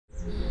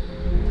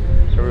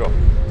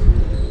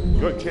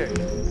Good kick.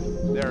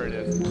 There it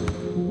is.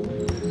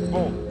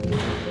 Boom.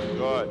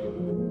 Good.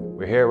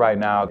 We're here right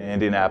now in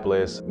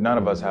Indianapolis. None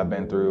of us have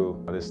been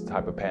through this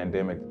type of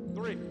pandemic.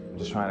 3. I'm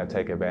just trying to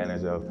take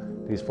advantage of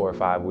these 4 or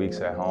 5 weeks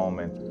at home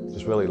and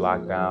just really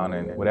lock down.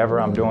 And whatever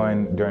I'm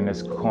doing during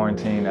this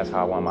quarantine, that's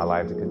how I want my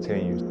life to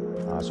continue.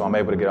 So I'm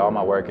able to get all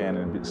my work in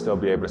and still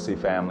be able to see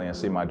family and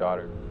see my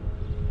daughter.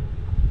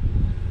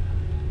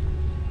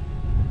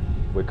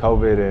 With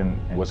COVID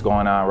and what's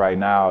going on right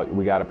now,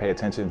 we got to pay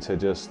attention to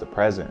just the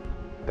present.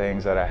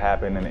 Things that are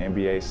happening in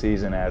the NBA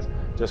season has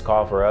just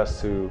called for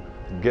us to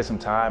get some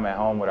time at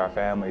home with our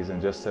families and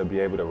just to be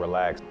able to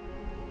relax.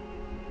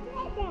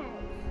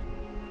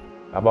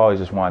 I've always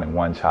just wanted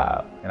one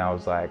child, and I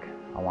was like,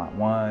 I want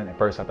one. At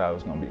first I thought it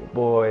was gonna be a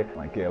boy.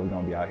 Like, yeah, we're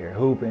gonna be out here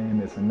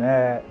hooping, this and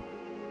that.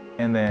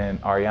 And then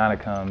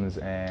Ariana comes,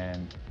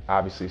 and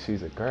obviously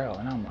she's a girl,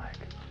 and I'm like,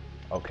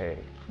 okay,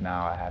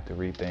 now I have to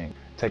rethink,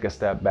 take a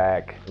step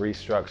back,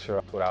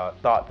 restructure what I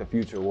thought the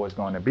future was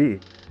going to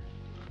be.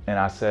 And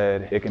I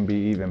said, it can be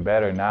even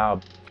better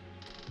now.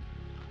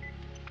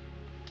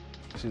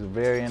 She's a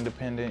very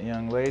independent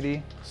young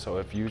lady, so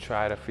if you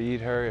try to feed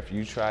her, if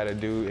you try to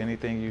do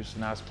anything you're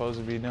not supposed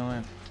to be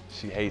doing,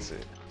 she hates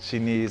it. She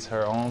needs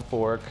her own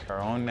fork, her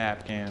own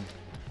napkin,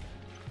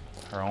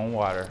 her own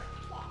water.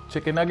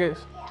 Chicken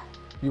nuggets? Yeah.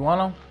 You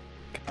want them?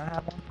 Can I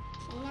have them?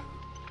 Yeah.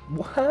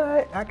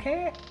 What? I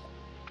can't?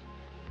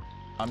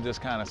 I'm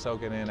just kind of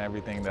soaking in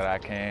everything that I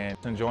can,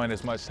 enjoying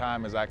as much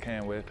time as I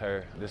can with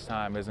her. This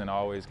time isn't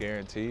always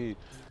guaranteed.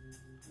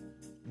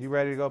 You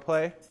ready to go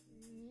play?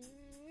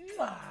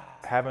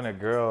 Having a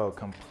girl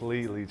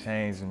completely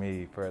changed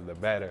me for the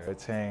better. It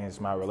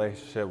changed my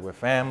relationship with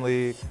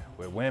family,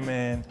 with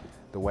women,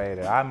 the way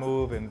that I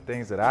move and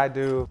things that I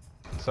do.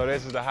 So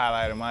this is the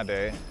highlight of my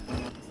day.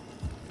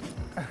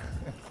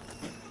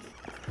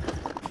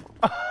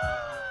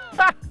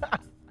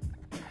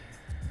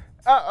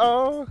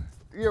 Uh-oh,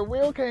 your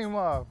wheel came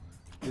off.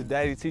 Did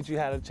Daddy teach you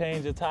how to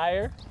change a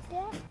tire?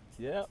 Yeah.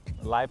 Yep,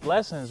 life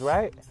lessons,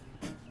 right?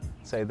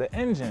 Say the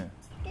engine.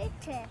 Good.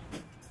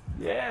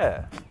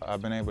 Yeah.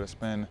 I've been able to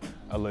spend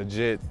a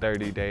legit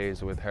 30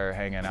 days with her,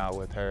 hanging out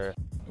with her.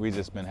 We've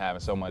just been having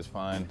so much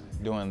fun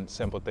doing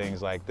simple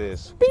things like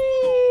this.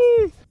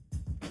 Beep!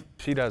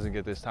 She doesn't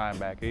get this time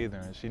back either,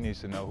 and she needs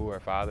to know who her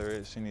father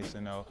is. She needs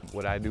to know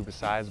what I do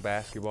besides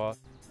basketball.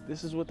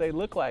 This is what they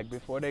look like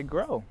before they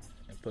grow.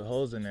 And put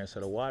holes in there so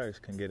the waters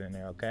can get in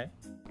there, okay?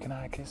 Can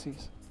I have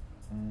kisses?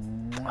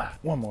 Mwah.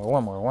 One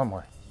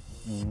more.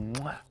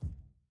 Mwah.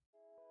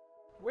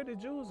 Where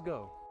did Jules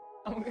go?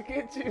 I'm gonna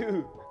get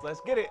you.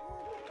 Let's get it.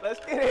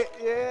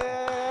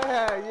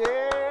 Yeah.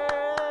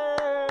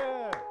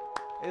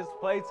 It's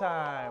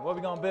playtime. What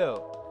we gonna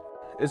build?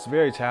 It's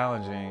very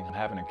challenging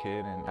having a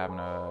kid and having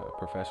a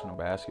professional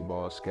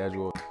basketball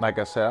schedule. Like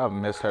I said, I've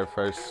missed her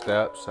first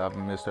steps. I've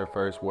missed her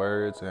first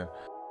words, and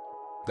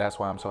that's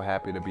why I'm so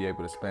happy to be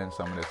able to spend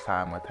some of this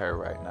time with her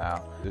right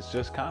now. It's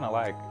just kind of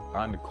like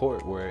on the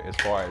court where, as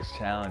far as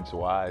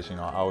challenge-wise, you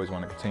know, I always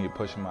want to continue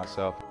pushing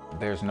myself.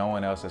 There's no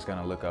one else that's going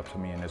to look up to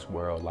me in this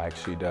world like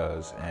she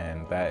does,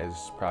 and that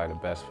is probably the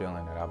best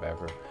feeling that I've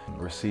ever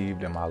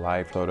received in my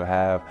life. So to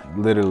have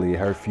literally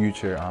her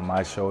future on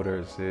my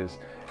shoulders is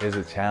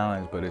a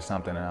challenge, but it's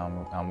something that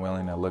I'm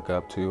willing to look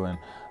up to and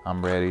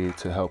I'm ready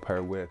to help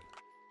her with.